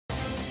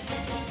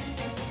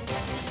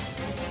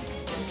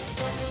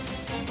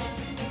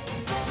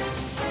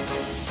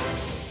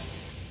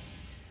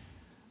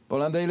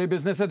Poland Daily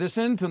Business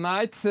Edition.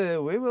 Tonight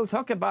we will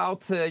talk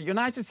about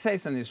United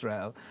States and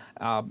Israel.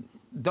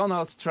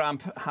 Donald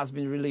Trump has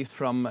been relieved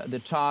from the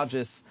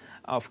charges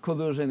of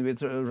collusion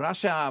with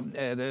Russia.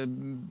 The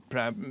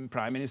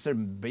Prime Minister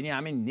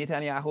Benjamin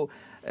Netanyahu,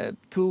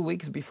 2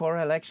 weeks before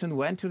election,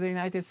 went to the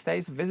United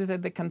States,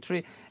 visited the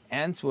country,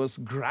 and was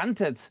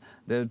granted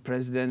the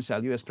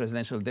U.S.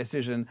 presidential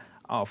decision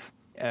of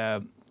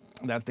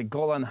that the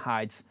Golan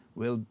Heights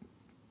will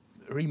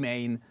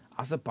remain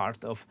as a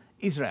part of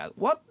Israel.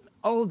 What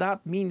all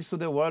that means to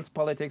the world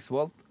politics,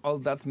 what all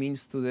that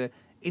means to the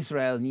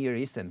Israel Near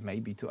East, and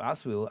maybe to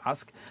us, we'll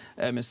ask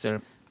Mr.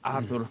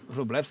 Artur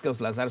Wróblewski of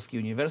Lazarski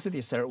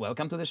University. Sir,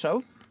 welcome to the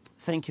show.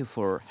 Thank you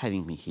for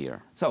having me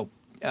here. So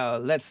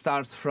let's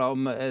start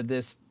from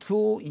this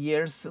 2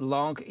 years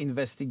long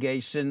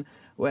investigation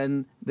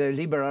when the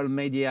liberal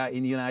media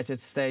in the United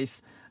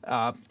States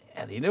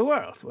and in the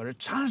world were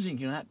charging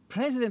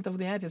President of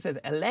the United States,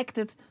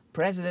 elected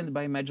president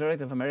by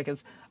majority of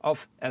Americans,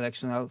 of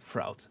electoral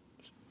fraud,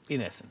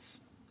 in essence.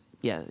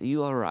 Yeah,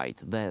 you are right.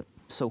 The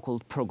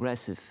so-called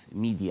progressive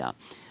media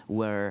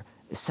were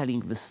selling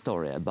the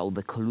story about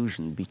the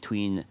collusion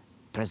between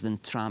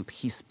President Trump,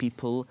 his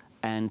people,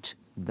 and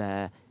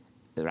the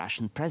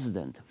Russian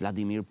president,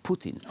 Vladimir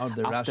Putin. Or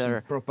the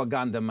Russian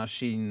propaganda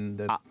machine.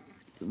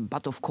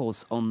 But of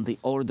course, on the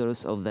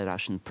orders of the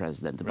Russian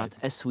president. Right.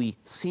 But as we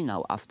see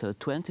now, after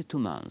 22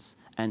 months,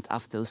 and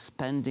after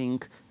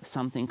spending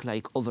something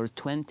like over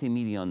 $20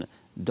 million,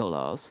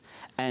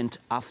 and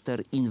after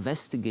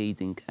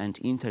investigating and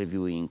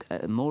interviewing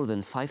more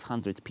than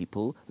 500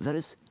 people, there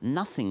is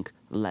nothing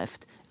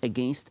left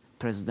against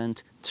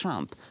President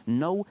Trump.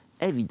 No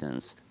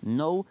evidence,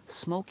 no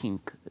smoking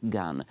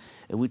gun,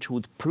 which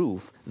would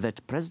prove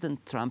that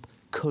President Trump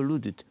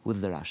colluded with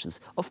the Russians.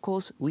 Of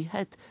course, we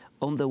had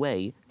on the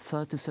way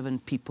 37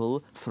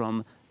 people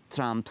from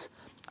Trump's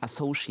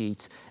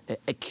associates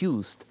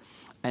accused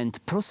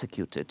and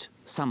prosecuted,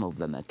 some of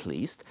them at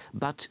least,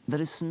 but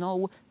there is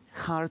no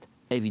hard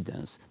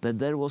evidence that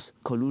there was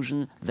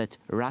collusion, that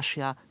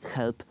Russia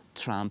helped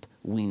Trump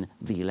win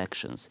the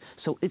elections.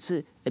 So it's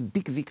a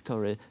big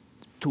victory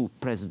to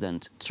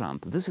President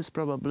Trump. This is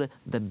probably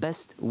the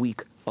best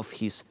week of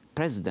his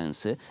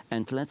presidency,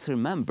 and let's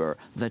remember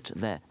that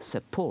the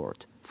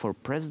support for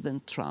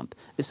President Trump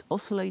is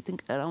oscillating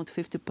around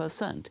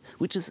 50%,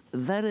 which is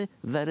very,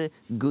 very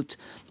good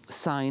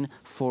sign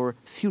for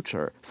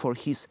future, for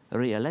his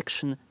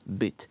re-election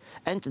bid.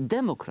 And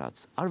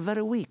Democrats are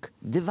very weak,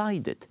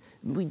 divided.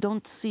 We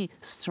don't see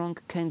strong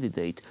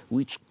candidate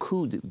which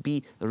could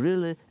be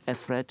really a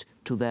threat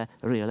to the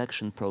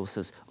re-election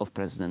process of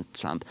President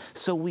Trump.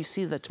 So we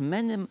see that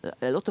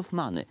a lot of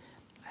money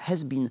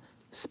has been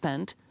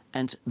spent,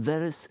 and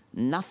there is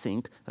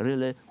nothing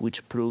really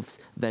which proves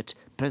that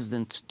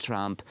President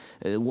Trump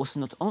was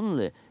not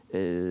only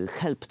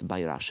helped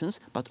by Russians,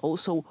 but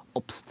also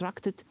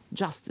obstructed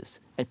justice.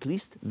 At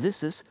least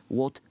this is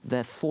what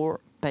the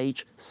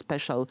 4-page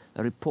special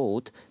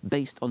report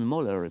based on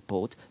Mueller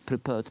report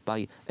prepared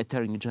by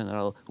Attorney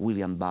General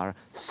William Barr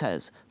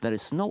says. There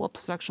is no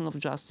obstruction of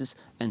justice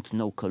and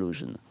no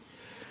collusion.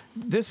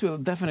 This will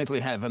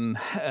definitely have an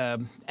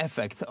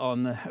effect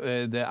on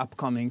the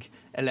upcoming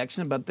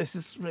election, but this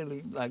is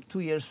really like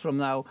 2 years from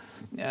now,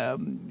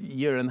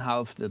 year and a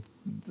half that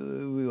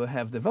we will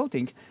have the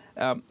voting.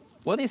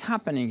 What is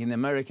happening in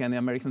America and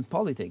American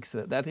politics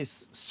that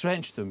is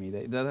strange to me,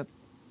 that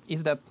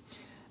is that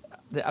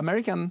the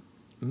American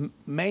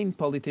main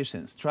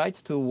politicians tried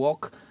to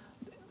walk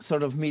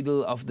sort of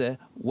middle of the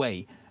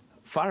way,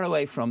 far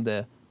away from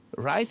the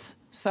right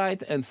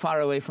side and far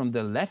away from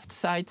the left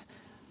side,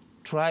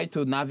 try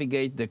to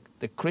navigate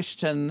the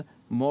Christian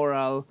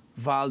moral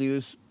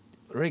values,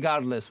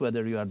 regardless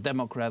whether you are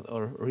Democrat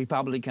or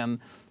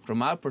Republican.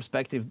 From our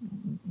perspective,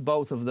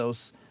 both of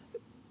those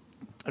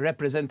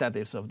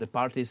representatives of the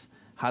parties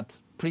had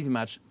pretty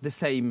much the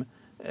same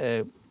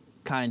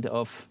kind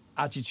of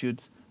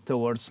attitude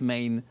towards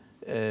main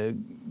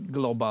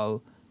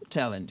global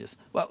challenges.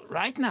 Well,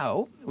 right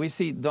now, we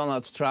see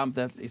Donald Trump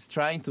that is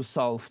trying to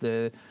solve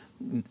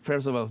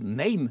first of all,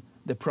 name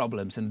the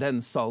problems and then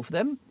solve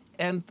them,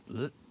 and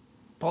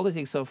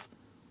politics of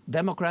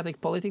democratic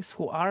politics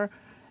who are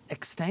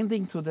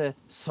extending to the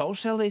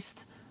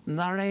socialist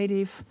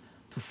narrative,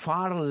 to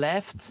far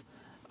left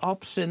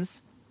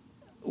options.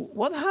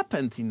 What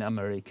happened in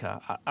America?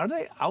 Are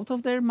they out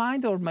of their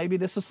mind, or maybe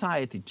the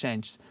society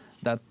changed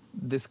that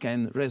this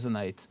can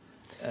resonate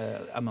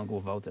among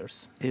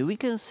voters? We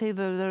can say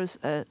that there is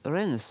a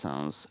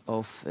renaissance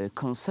of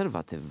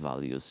conservative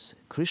values,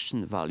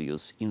 Christian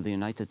values in the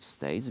United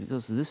States,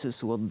 because this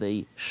is what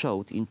they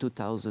showed in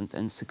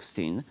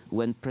 2016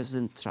 when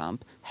President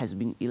Trump has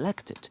been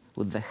elected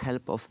with the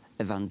help of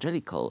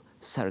evangelical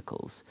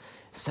circles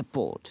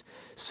support.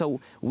 So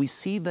we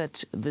see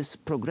that this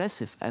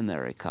progressive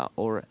America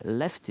or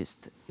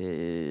leftist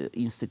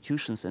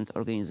institutions and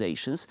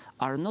organizations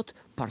are not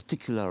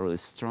particularly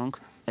strong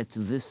at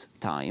this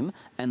time,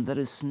 and there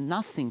is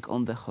nothing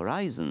on the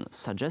horizon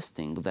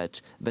suggesting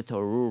that Beto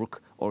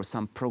O'Rourke or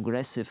some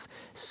progressive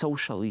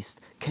socialist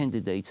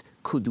candidates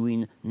could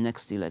win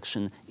next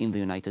election in the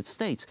United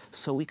States.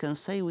 So we can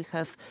say we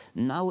have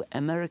now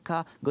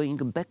America going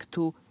back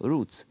to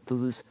roots, to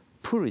this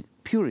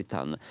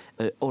Puritan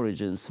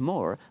origins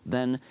more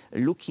than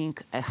looking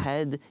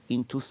ahead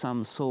into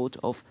some sort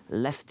of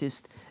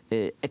leftist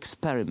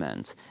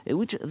experiments,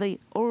 which they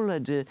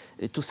already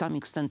to some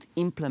extent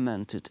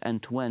implemented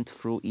and went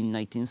through in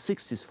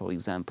 1960s, for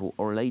example,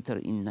 or later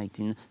in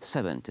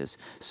 1970s.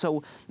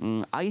 So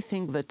I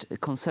think that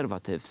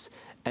conservatives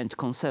and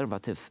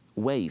conservative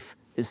wave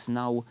is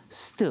now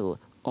still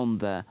on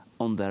the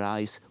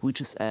rise,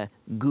 which is a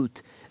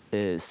good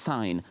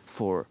sign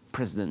for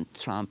President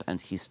Trump and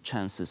his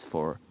chances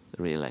for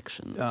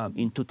re-election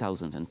in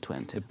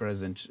 2020.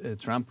 President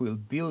Trump will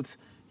build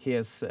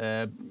his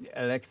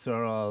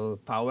electoral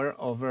power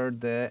over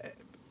the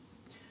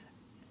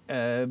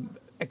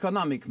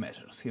economic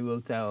measures. He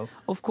will tell,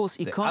 of course,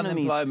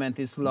 economy unemployment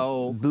is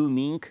low,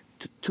 booming.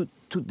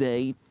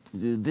 Today,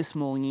 this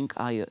morning,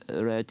 I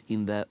read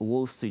in the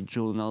Wall Street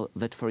Journal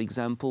that, for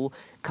example,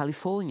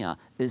 California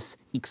is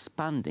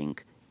expanding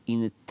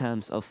in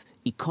terms of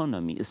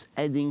economy, is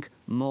adding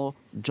more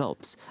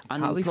jobs.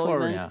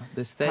 California,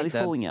 the state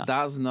California, that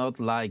does not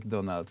like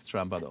Donald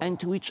Trump at all.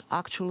 and which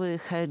actually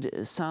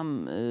had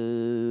some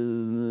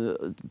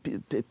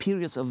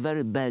periods of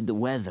very bad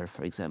weather,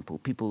 for example.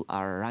 People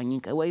are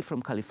running away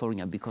from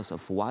California because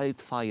of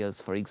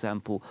wildfires, for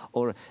example,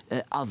 or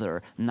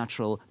other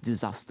natural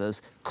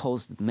disasters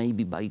caused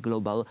maybe by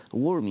global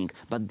warming.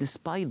 But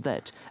despite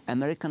that,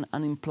 American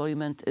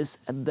unemployment is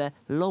at the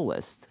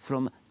lowest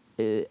from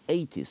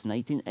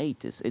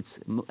 1980s. It's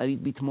a little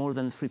bit more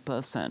than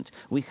 3%.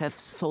 We have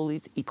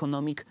solid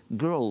economic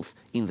growth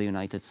in the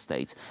United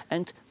States.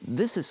 And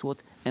this is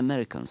what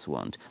Americans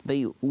want.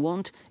 They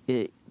want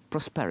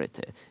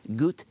prosperity,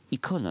 good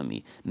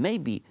economy.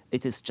 Maybe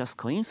it is just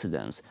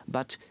coincidence,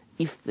 but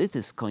if it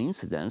is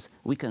coincidence,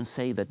 we can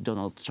say that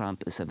Donald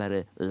Trump is a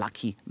very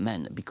lucky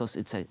man because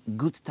it's a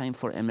good time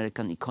for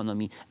American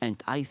economy,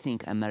 and I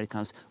think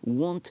Americans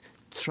won't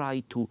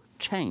try to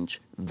change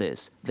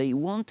this. They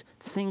want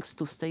things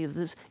to stay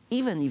this,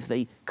 even if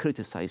they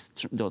criticize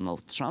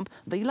Donald Trump.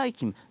 They like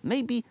him,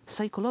 maybe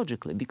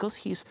psychologically, because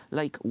he's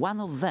like one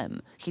of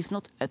them. He's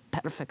not a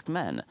perfect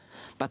man.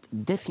 But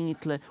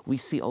definitely we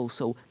see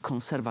also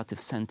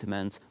conservative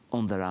sentiments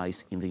on the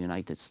rise in the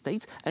United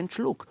States. And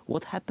look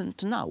what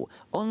happened now.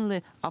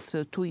 Only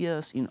after 2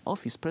 years in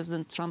office,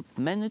 President Trump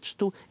managed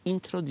to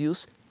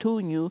introduce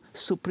 2 new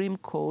Supreme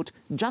Court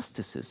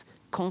justices,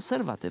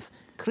 conservative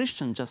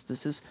Christian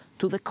justices,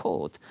 to the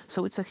court.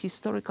 So it's a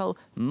historical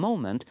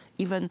moment,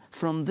 even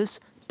from this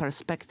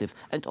perspective,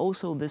 and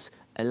also this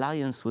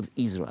alliance with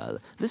Israel.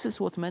 This is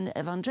what many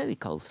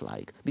evangelicals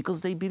like, because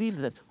they believe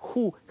that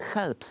who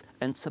helps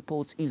and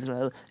supports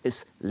Israel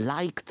is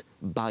liked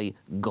by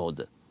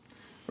God.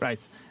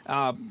 Right.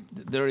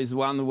 There is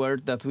one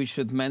word that we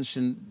should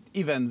mention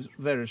even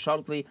very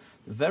shortly.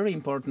 Very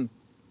important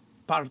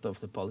part of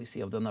the policy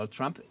of Donald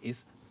Trump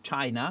is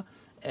China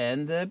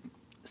and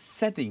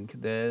setting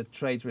the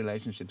trade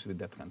relationships with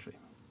that country.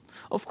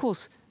 Of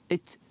course,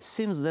 it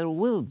seems there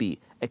will be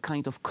a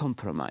kind of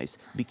compromise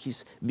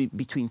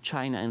between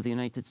China and the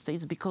United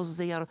States because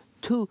they are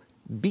two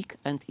big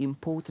and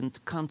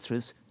important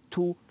countries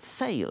to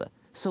fail.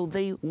 So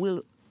they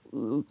will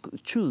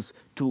choose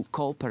to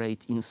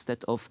cooperate instead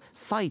of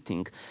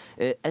fighting.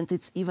 And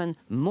it's even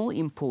more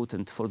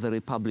important for the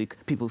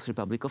People's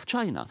Republic of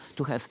China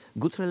to have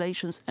good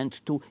relations and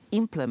to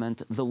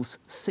implement those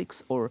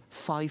 6 or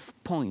 5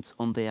 points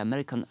on the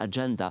American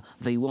agenda.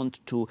 They want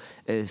to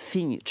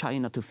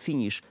China to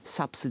finish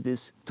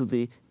subsidies to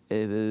the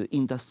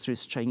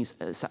industries, Chinese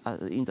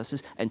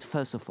industries, and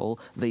first of all,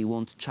 they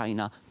want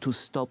China to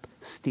stop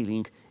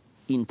stealing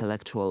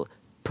intellectual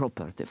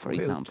property, for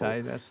example.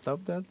 Will China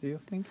stop that, do you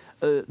think?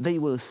 They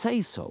will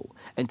say so,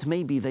 and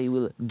maybe they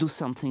will do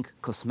something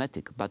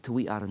cosmetic, but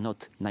we are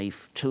not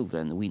naive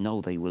children. We know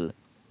they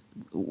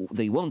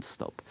won't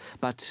stop,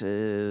 but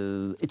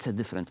it's a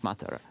different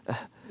matter.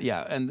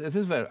 Yeah, and it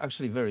is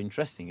actually very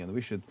interesting, and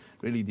we should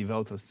really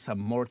devote some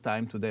more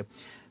time to the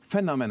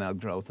phenomenal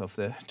growth of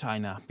the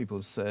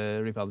People's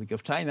Republic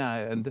of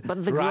China, and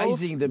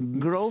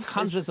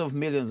hundreds of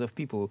millions of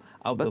people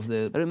out of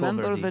the poverty.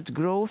 Remember that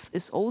growth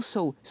is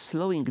also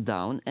slowing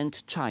down,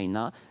 and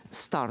China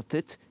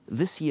started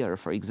this year,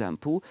 for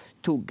example,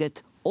 to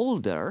get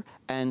older,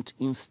 and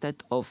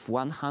instead of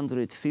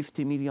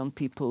 150 million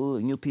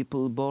new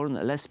people born,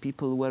 less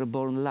people were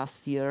born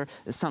last year,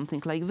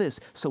 something like this.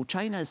 So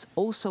China is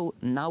also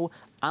now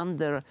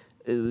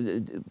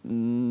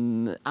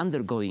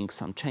undergoing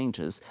some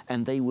changes,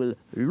 and they will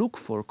look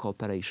for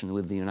cooperation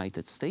with the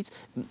United States,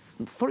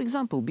 for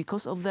example,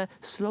 because of the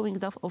slowing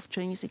down of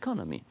Chinese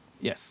economy.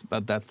 Yes,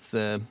 but that's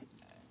a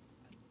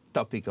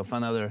topic of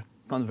another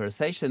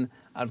conversation.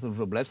 Artur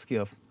Wróblewski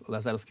of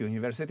Lazarski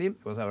University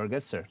was our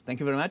guest, sir. Thank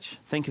you very much.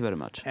 Thank you very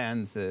much.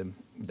 And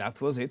that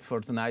was it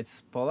for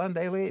tonight's Poland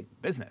Daily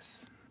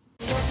Business.